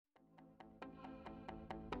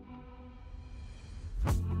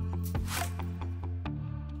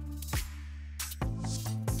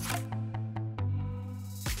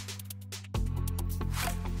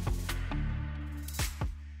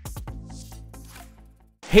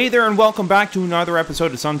Hey there and welcome back to another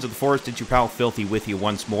episode of Sons of the Forest. It's your pal Filthy with you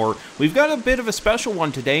once more. We've got a bit of a special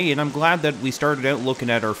one today, and I'm glad that we started out looking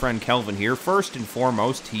at our friend Kelvin here. First and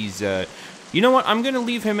foremost, he's, you know what, I'm going to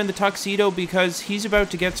leave him in the tuxedo because he's about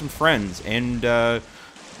to get some friends, and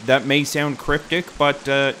that may sound cryptic, but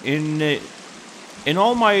in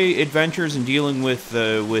all my adventures in dealing with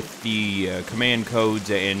the command codes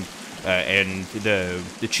and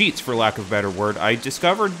the cheats, for lack of a better word, I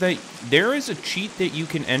discovered that there is a cheat that you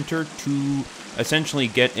can enter to essentially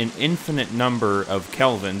get an infinite number of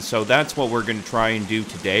Kelvins. So that's what we're going to try and do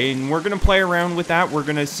today, and we're going to play around with that. We're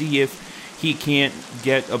going to see if he can't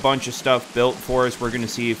get a bunch of stuff built for us. We're going to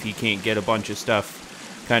see if he can't get a bunch of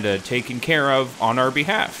stuff kind of taken care of on our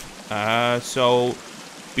behalf. So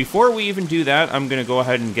before we even do that, I'm going to go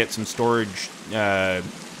ahead and get some storage,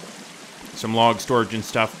 some log storage and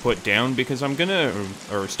stuff put down, because I'm gonna,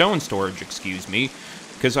 or stone storage, excuse me,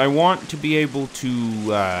 because I want to be able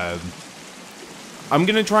to, I'm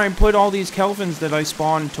gonna try and put all these Kelvins that I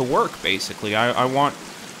spawned to work, basically. I want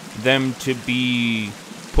them to be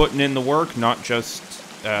putting in the work, not just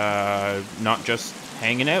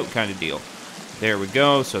hanging out kind of deal. There we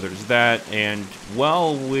go, so there's that, and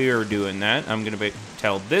while we're doing that, I'm gonna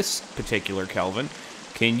tell this particular Kelvin,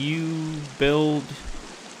 can you build...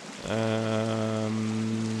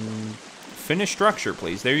 finish structure,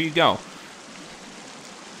 please. There you go.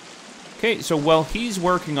 Okay, so while he's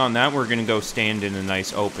working on that, we're going to go stand in a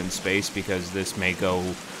nice open space, because this may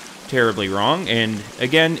go terribly wrong. And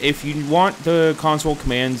again, if you want the console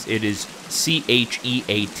commands, it is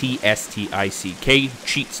CHEATSTICK,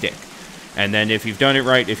 cheat stick. And then if you've done it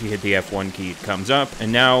right, if you hit the F1 key, it comes up.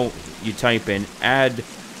 And now you type in add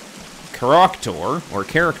character, or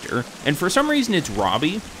character, and for some reason it's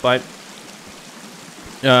Robbie, but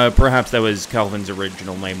perhaps that was Kelvin's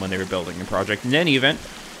original name when they were building the project. In any event,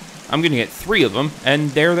 I'm going to get 3 of them,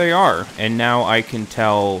 and there they are. And now I can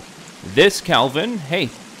tell this Kelvin,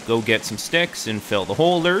 hey, go get some sticks and fill the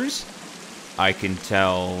holders. I can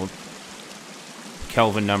tell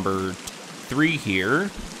Kelvin number 3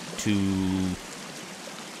 here to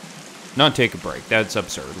not take a break. That's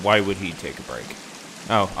absurd. Why would he take a break?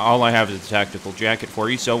 Oh, all I have is a tactical jacket for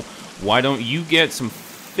you, so why don't you get some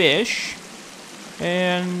fish,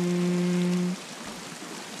 and...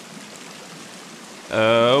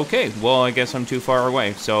 okay, well, I guess I'm too far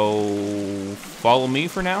away, so follow me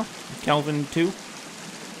for now, Kelvin 2.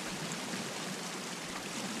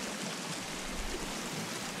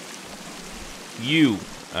 You,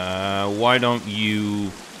 why don't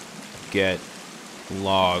you get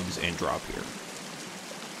logs and drop here?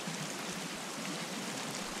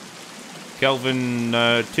 Kelvin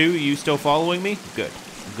 2, you still following me? Good.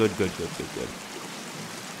 Good.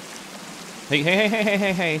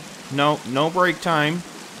 Hey. No break time.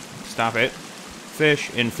 Stop it. Fish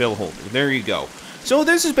and fill holder. There you go. So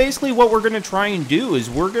this is basically what we're going to try and do, is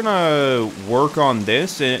we're going to work on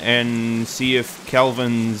this and see if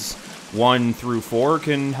Kelvins 1 through 4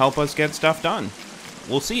 can help us get stuff done.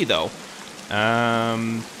 We'll see, though.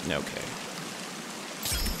 Okay.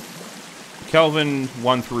 Kelvin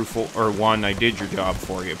 1 through 4, or 1, I did your job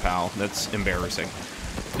for you, pal. That's embarrassing.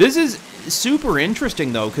 This is super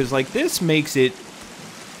interesting, though, because, like, this makes it...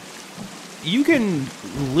 You can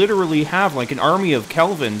literally have, like, an army of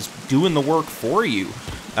Kelvins doing the work for you.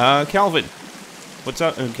 Kelvin. What's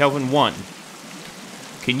up? Kelvin 1.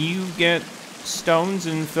 Can you get stones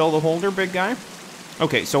and fill the holder, big guy?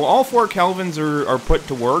 Okay, so all 4 Kelvins are put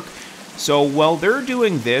to work. So while they're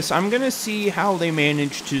doing this, I'm going to see how they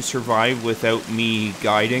manage to survive without me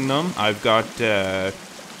guiding them. I've got,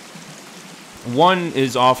 1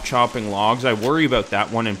 is off chopping logs. I worry about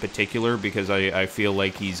that one in particular because I feel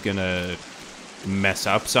like he's going to mess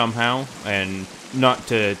up somehow. And not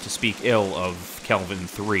to speak ill of Kelvin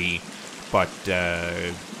 3, but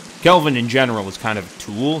Kelvin in general is kind of a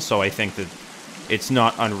tool, so I think that it's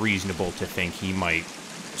not unreasonable to think he might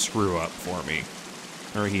screw up for me.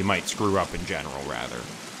 Or he might screw up in general, rather.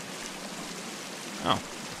 Oh,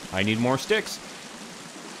 I need more sticks.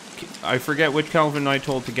 I forget which Kelvin I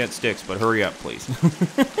told to get sticks, but hurry up, please.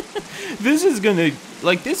 This is gonna...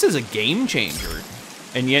 Like, this is a game changer.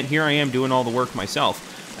 And yet, here I am doing all the work myself.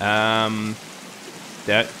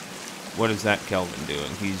 What is that Kelvin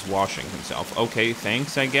doing? He's washing himself. Okay,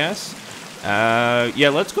 thanks, I guess. Yeah,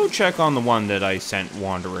 let's go check on the one that I sent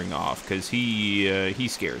wandering off, because he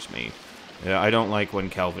scares me. I don't like when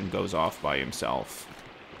Kelvin goes off by himself.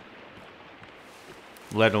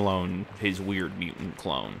 Let alone his weird mutant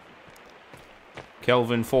clone.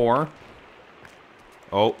 Kelvin 4.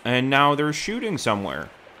 Oh, and now they're shooting somewhere.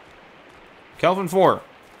 Kelvin 4.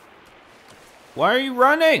 Why are you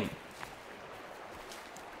running?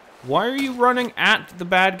 Why are you running at the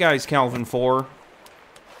bad guys, Kelvin, for?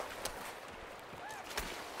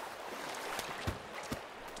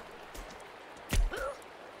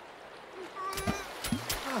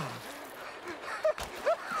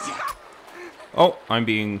 Oh, I'm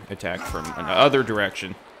being attacked from another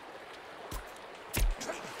direction.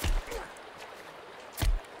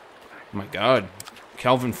 Oh my god.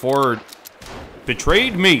 Kelvin Ford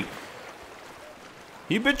betrayed me.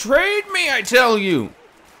 He betrayed me, I tell you.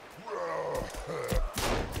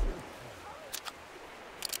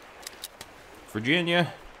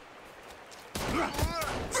 Virginia.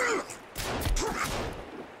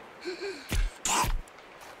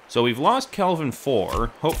 So we've lost Kelvin 4.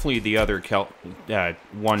 Hopefully the other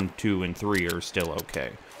 1, 2, and 3 are still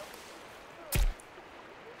okay.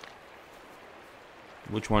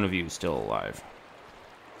 Which one of you is still alive?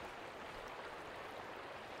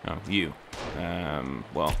 Oh, you.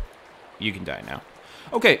 Well, you can die now.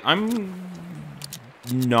 Okay, I'm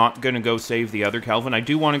not going to go save the other Kelvin. I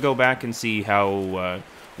do want to go back and see how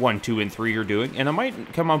 1, 2, and 3 are doing. And I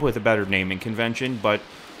might come up with a better naming convention, but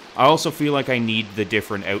I also feel like I need the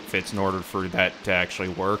different outfits in order for that to actually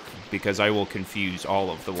work, because I will confuse all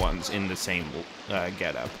of the ones in the same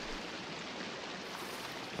getup.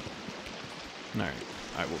 Alright,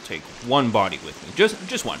 I will take one body with me.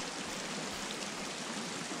 Just one.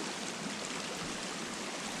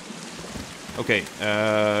 Okay,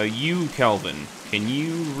 you, Kelvin, can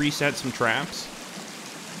you reset some traps?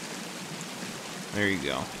 There you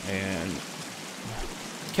go. And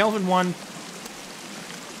Kelvin 1,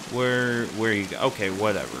 where you go? Okay,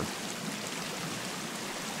 whatever.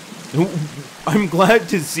 I'm glad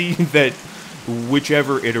to see that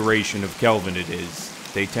whichever iteration of Kelvin it is,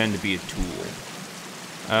 they tend to be a tool.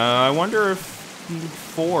 I wonder if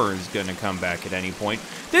 4 is going to come back at any point.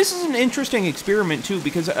 This is an interesting experiment, too,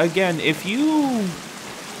 because, again, if you,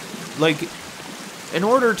 like, in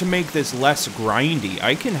order to make this less grindy,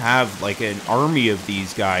 I can have, like, an army of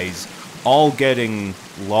these guys all getting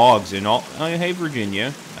logs and all... hey,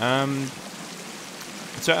 Virginia.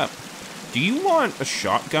 What's up? Do you want a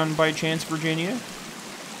shotgun by chance, Virginia?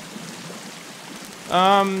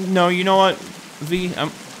 No, you know what, V?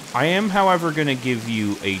 I am, however, going to give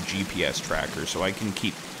you a GPS tracker so I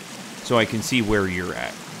can see where you're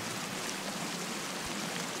at.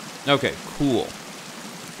 Okay, cool.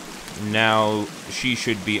 Now, she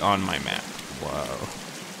should be on my map. Whoa.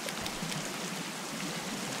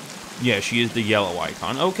 Yeah, she is the yellow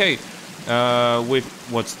icon. Okay,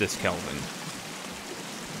 what's this, Kelvin?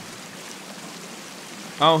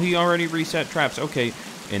 Oh, he already reset traps. Okay,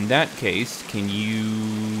 in that case, can you...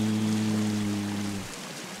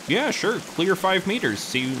 Yeah, sure, clear 5 meters.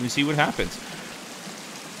 See what happens.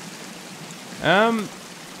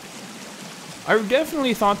 I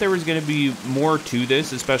definitely thought there was going to be more to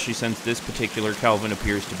this, especially since this particular Kelvin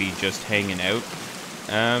appears to be just hanging out.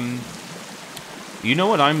 You know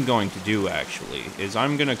what I'm going to do, actually, is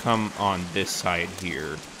I'm going to come on this side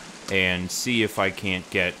here and see if I can't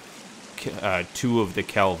get 2 of the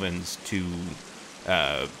Kelvins to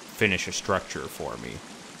finish a structure for me.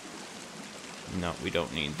 No, we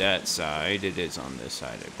don't need that side. It is on this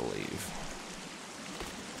side, I believe.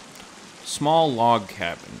 Small log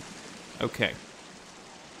cabin. Okay.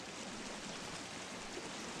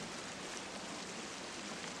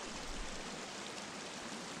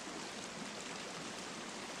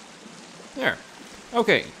 There.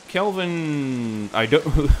 Okay, Kelvin... I don't...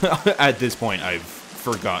 At this point, I've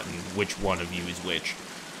forgotten which one of you is which.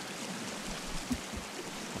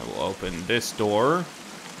 I will open this door.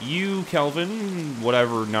 You, Kelvin,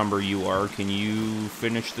 whatever number you are, can you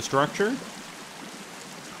finish the structure?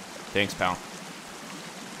 Thanks, pal.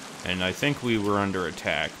 And I think we were under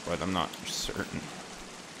attack, but I'm not certain.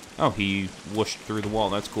 Oh, he whooshed through the wall.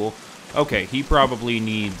 That's cool. Okay, he probably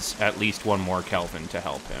needs at least one more Kelvin to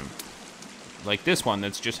help him. Like this one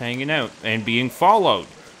that's just hanging out and being followed.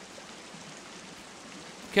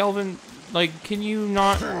 Kelvin, like, can you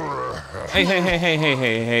not...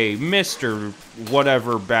 Hey, Mr.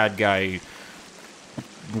 Whatever bad guy,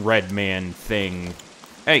 red man thing.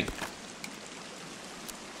 Hey.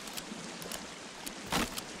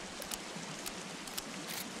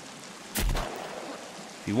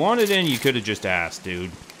 If you wanted in, you could have just asked,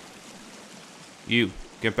 dude. You,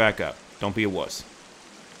 get back up. Don't be a wuss.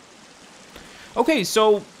 Okay,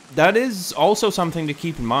 so that is also something to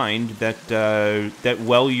keep in mind, that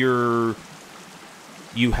while you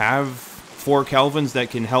have 4 Kelvins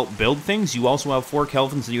that can help build things, you also have 4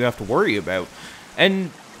 Kelvins that you have to worry about.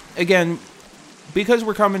 And again, because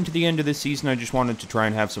we're coming to the end of this season, I just wanted to try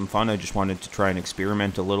and have some fun. I just wanted to try and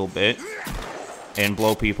experiment a little bit and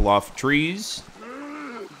blow people off trees.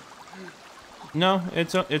 No,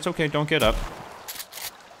 it's okay. Don't get up.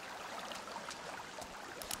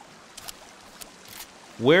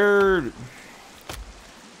 Where...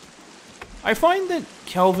 I find that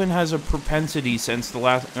Kelvin has a propensity since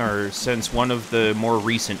since one of the more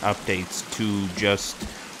recent updates to just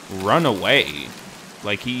run away.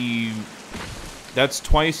 Like that's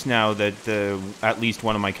twice now that at least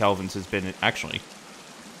one of my Kelvins has been... Actually,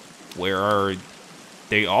 where are...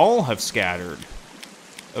 They all have scattered.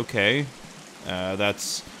 Okay.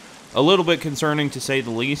 That's a little bit concerning to say the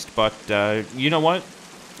least, but you know what?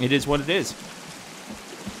 It is what it is.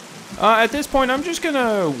 At this point, I'm just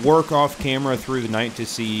gonna work off camera through the night to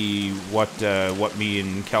see what me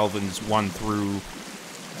and Kelvin's won through.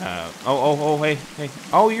 Hey.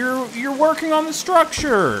 Oh, you're working on the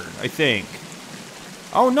structure, I think.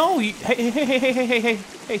 Oh no! Hey!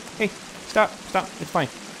 Stop! It's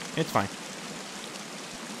fine.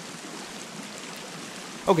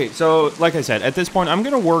 Okay, so like I said, at this point, I'm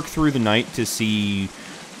gonna work through the night to see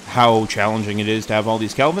how challenging it is to have all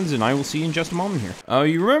these Kelvins, and I will see you in just a moment here.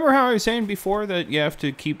 You remember how I was saying before that you have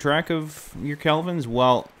to keep track of your Kelvins?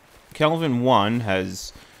 Well, Kelvin 1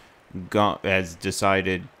 has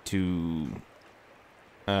decided to...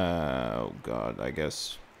 oh god, I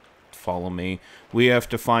guess... Follow me. We have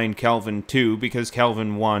to find Kelvin 2, because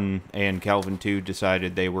Kelvin 1 and Kelvin 2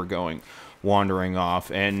 decided they were wandering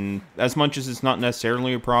off, and as much as it's not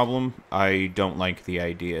necessarily a problem, I don't like the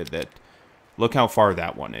idea that... Look how far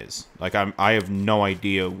that one is. Like, I have no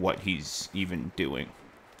idea what he's even doing.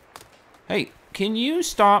 Hey, can you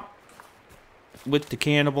stop with the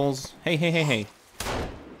cannibals? Hey.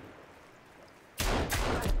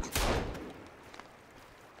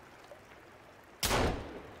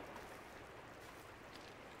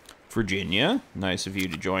 Virginia, nice of you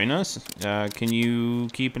to join us. Can you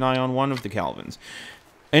keep an eye on one of the Kelvins?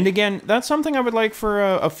 And again, that's something I would like for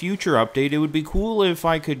a future update. It would be cool if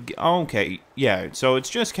I could... Okay, yeah, so it's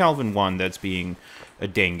just Kelvin 1 that's being a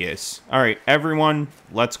dingus. Alright, everyone,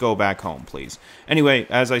 let's go back home, please. Anyway,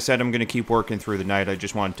 as I said, I'm going to keep working through the night. I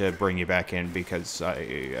just want to bring you back in because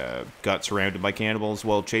I got surrounded by cannibals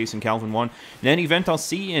while chasing Kelvin 1. In any event, I'll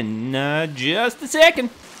see you in just a second.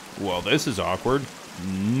 Well, this is awkward.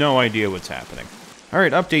 No idea what's happening.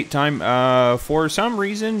 Alright, update time. For some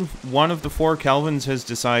reason, one of the 4 Kelvins has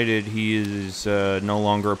decided he is no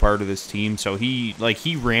longer a part of this team, so he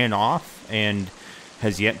ran off and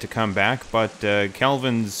has yet to come back, but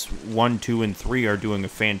Kelvins 1, 2, and 3 are doing a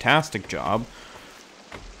fantastic job.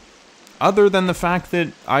 Other than the fact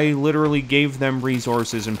that I literally gave them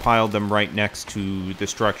resources and piled them right next to the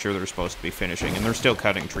structure they're supposed to be finishing, and they're still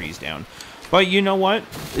cutting trees down. But you know what?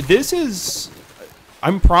 This is...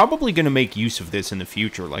 I'm probably going to make use of this in the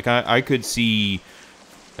future. Like, I could see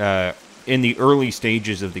in the early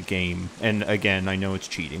stages of the game, and again, I know it's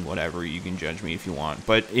cheating, whatever, you can judge me if you want,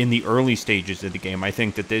 but in the early stages of the game, I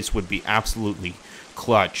think that this would be absolutely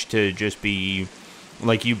clutch to just be,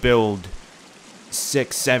 like, you build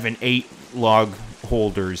 6, 7, 8 log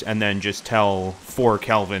holders, and then just tell 4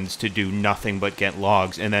 Kelvins to do nothing but get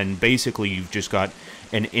logs, and then basically you've just got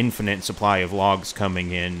an infinite supply of logs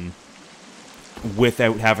coming in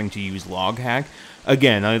without having to use log hack.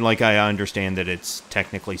 Again, I understand that it's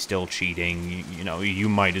technically still cheating. You know, you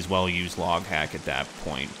might as well use log hack at that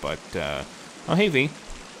point. But oh, hey V,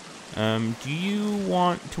 do you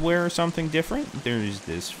want to wear something different? There's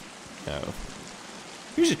this.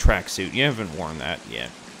 Here's a tracksuit. You haven't worn that yet.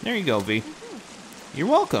 There you go, V. You're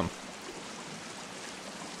welcome.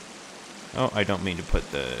 Oh, I don't mean to put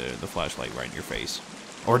the flashlight right in your face,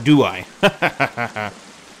 or do I?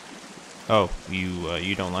 Oh,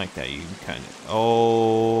 you don't like that. You kind of...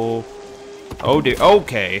 Oh, dear.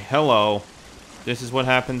 Okay, hello. This is what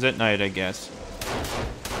happens at night, I guess.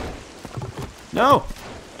 No!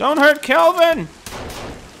 Don't hurt Kelvin!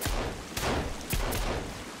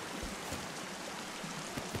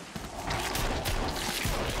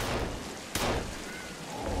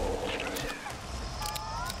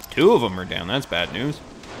 Two of them are down. That's bad news.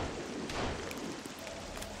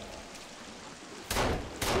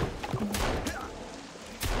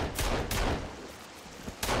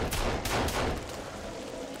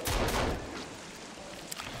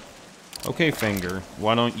 Okay, finger.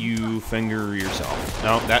 Why don't you finger yourself?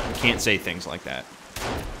 No, that can't say things like that.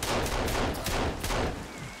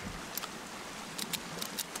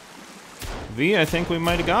 V, I think we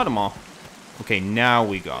might have got them all. Okay, now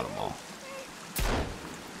we got them all.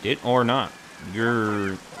 Did or not?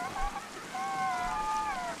 You're...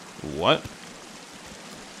 What?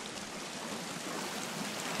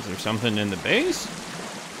 Is there something in the base?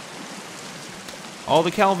 All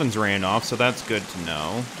the Kelvins ran off, so that's good to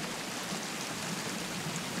know.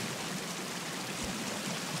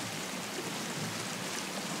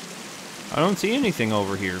 I don't see anything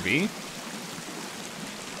over here, V.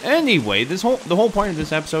 Anyway, the whole point of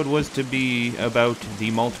this episode was to be about the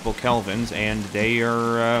multiple Kelvins, and they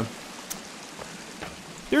are,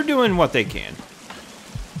 they're doing what they can.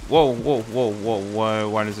 Whoa, whoa, whoa, whoa,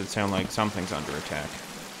 why does it sound like something's under attack?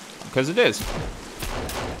 Because it is.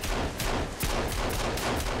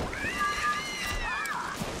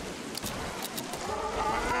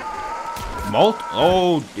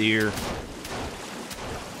 Oh, dear.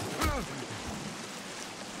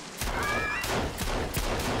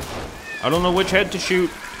 I don't know which head to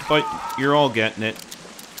shoot, but you're all getting it.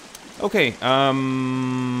 Okay, I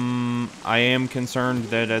am concerned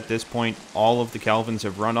that at this point, all of the Kelvins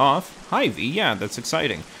have run off. Hi, V, yeah, that's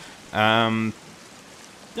exciting.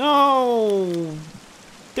 Oh,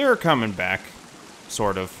 they're coming back,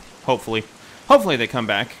 sort of, hopefully. Hopefully they come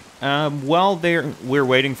back. Well, we're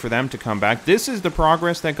waiting for them to come back. This is the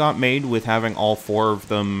progress that got made with having all 4 of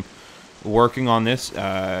them working on this.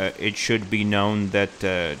 It should be known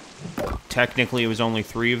that technically it was only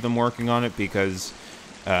 3 of them working on it because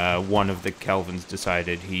one of the Kelvins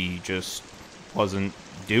decided he just wasn't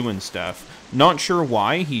doing stuff. Not sure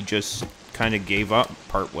why, he just kind of gave up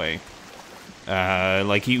partway.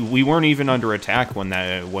 Like we weren't even under attack when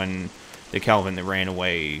the Kelvin that ran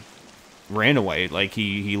away. Like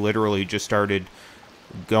he literally just started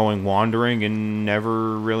going wandering and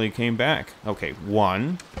never really came back. Okay,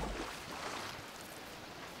 1,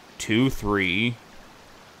 2, 3.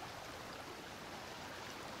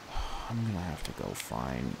 I'm gonna have to go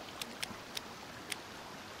find...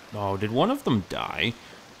 Oh, did one of them die?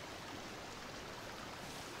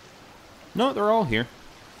 No, they're all here.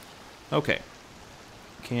 Okay.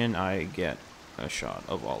 Can I get a shot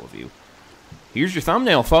of all of you? Here's your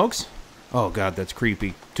thumbnail, folks. Oh, God, that's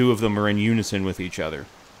creepy. 2 of them are in unison with each other.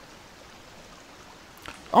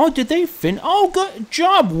 Oh, did they Oh, good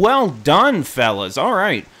job. Well done, fellas. All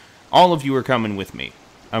right. All of you are coming with me.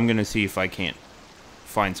 I'm going to see if I can't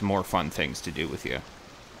find some more fun things to do with you.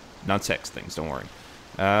 Not sex things, don't worry.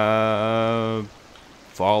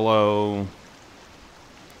 Follow...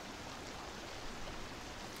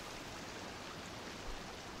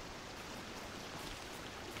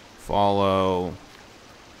 Follow...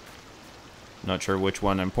 Not sure which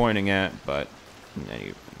one I'm pointing at, but...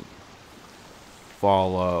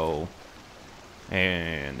 Follow...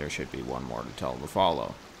 And there should be one more to tell to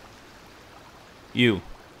follow. You.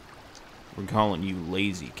 We're calling you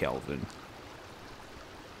lazy, Kelvin.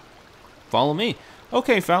 Follow me.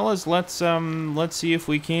 Okay, fellas, let's see if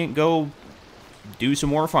we can't go do some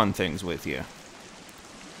more fun things with you.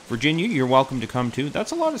 Virginia, you're welcome to come too.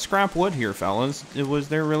 That's a lot of scrap wood here, fellas. Was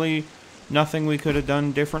there really nothing we could have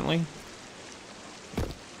done differently?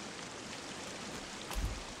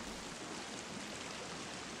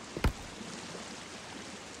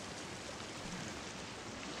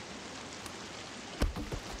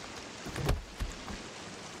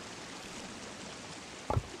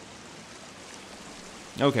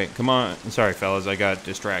 Okay, come on. Sorry, fellas, I got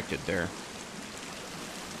distracted there.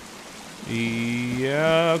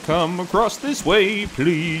 Yeah, come across this way,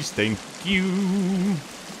 please. Thank you.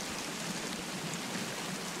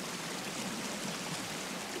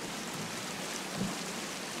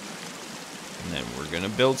 And then we're gonna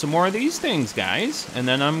build some more of these things, guys. And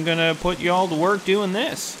then I'm gonna put you all to work doing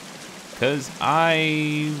this. Because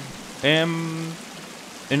I am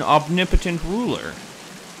an omnipotent ruler.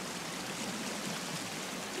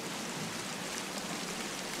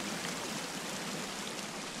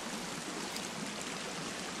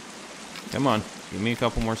 Come on, give me a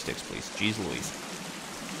couple more sticks, please. Jeez Louise.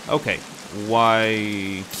 Okay,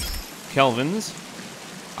 why... Kelvins,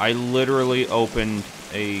 I literally opened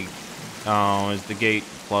a... Oh, is the gate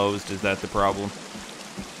closed? Is that the problem?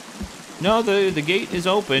 No, the gate is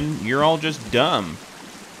open. You're all just dumb.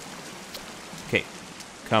 Okay,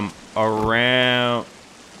 come around...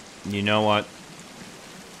 You know what?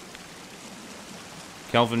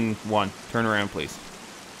 Kelvin 1, turn around, please.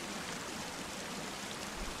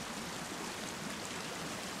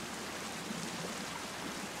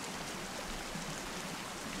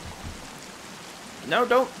 No,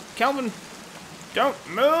 don't. Kelvin, don't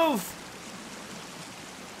move.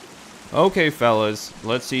 Okay, fellas.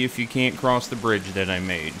 Let's see if you can't cross the bridge that I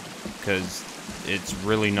made. Because it's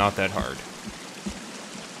really not that hard.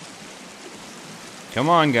 Come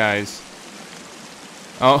on, guys.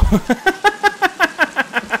 Oh.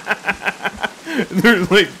 They're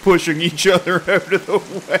like pushing each other out of the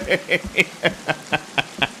way.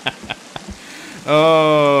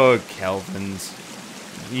 Oh, Kelvins.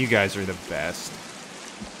 You guys are the best.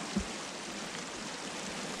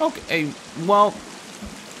 Okay, well,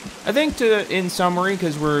 I think in summary,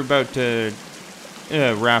 because we're about to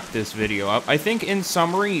wrap this video up, I think in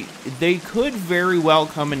summary, they could very well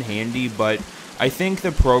come in handy, but I think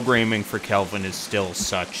the programming for Kelvin is still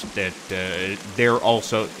such that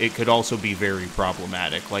it could also be very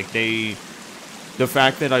problematic. Like, the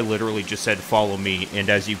fact that I literally just said, follow me, and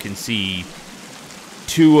as you can see,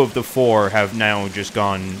 2 of the 4 have now just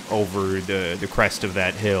gone over the crest of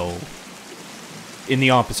that hill in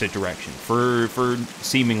the opposite direction for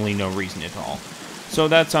seemingly no reason at all. So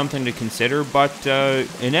that's something to consider, but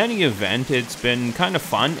in any event, it's been kind of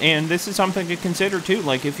fun, and this is something to consider too.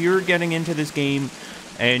 Like, if you're getting into this game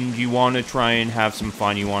and you want to try and have some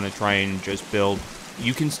fun, you want to try and just build,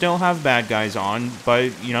 you can still have bad guys on,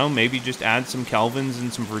 but, you know, maybe just add some Kelvins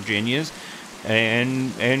and some Virginias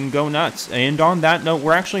and go nuts. And on that note,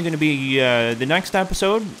 we're actually going to be, the next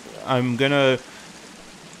episode, I'm going to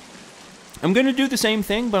do the same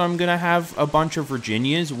thing, but I'm going to have a bunch of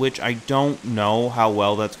Virginias, which I don't know how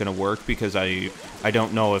well that's going to work, because I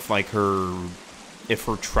don't know if, like, her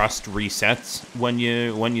trust resets when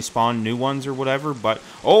you spawn new ones or whatever, but,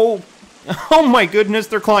 oh my goodness,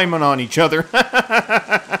 they're climbing on each other.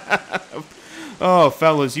 Oh,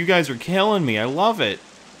 fellas, you guys are killing me. I love it.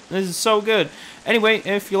 This is so good. Anyway,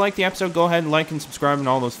 if you like the episode, go ahead and like and subscribe and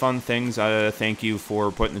all those fun things. Thank you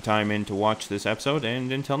for putting the time in to watch this episode,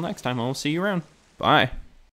 and until next time, I'll see you around. Bye.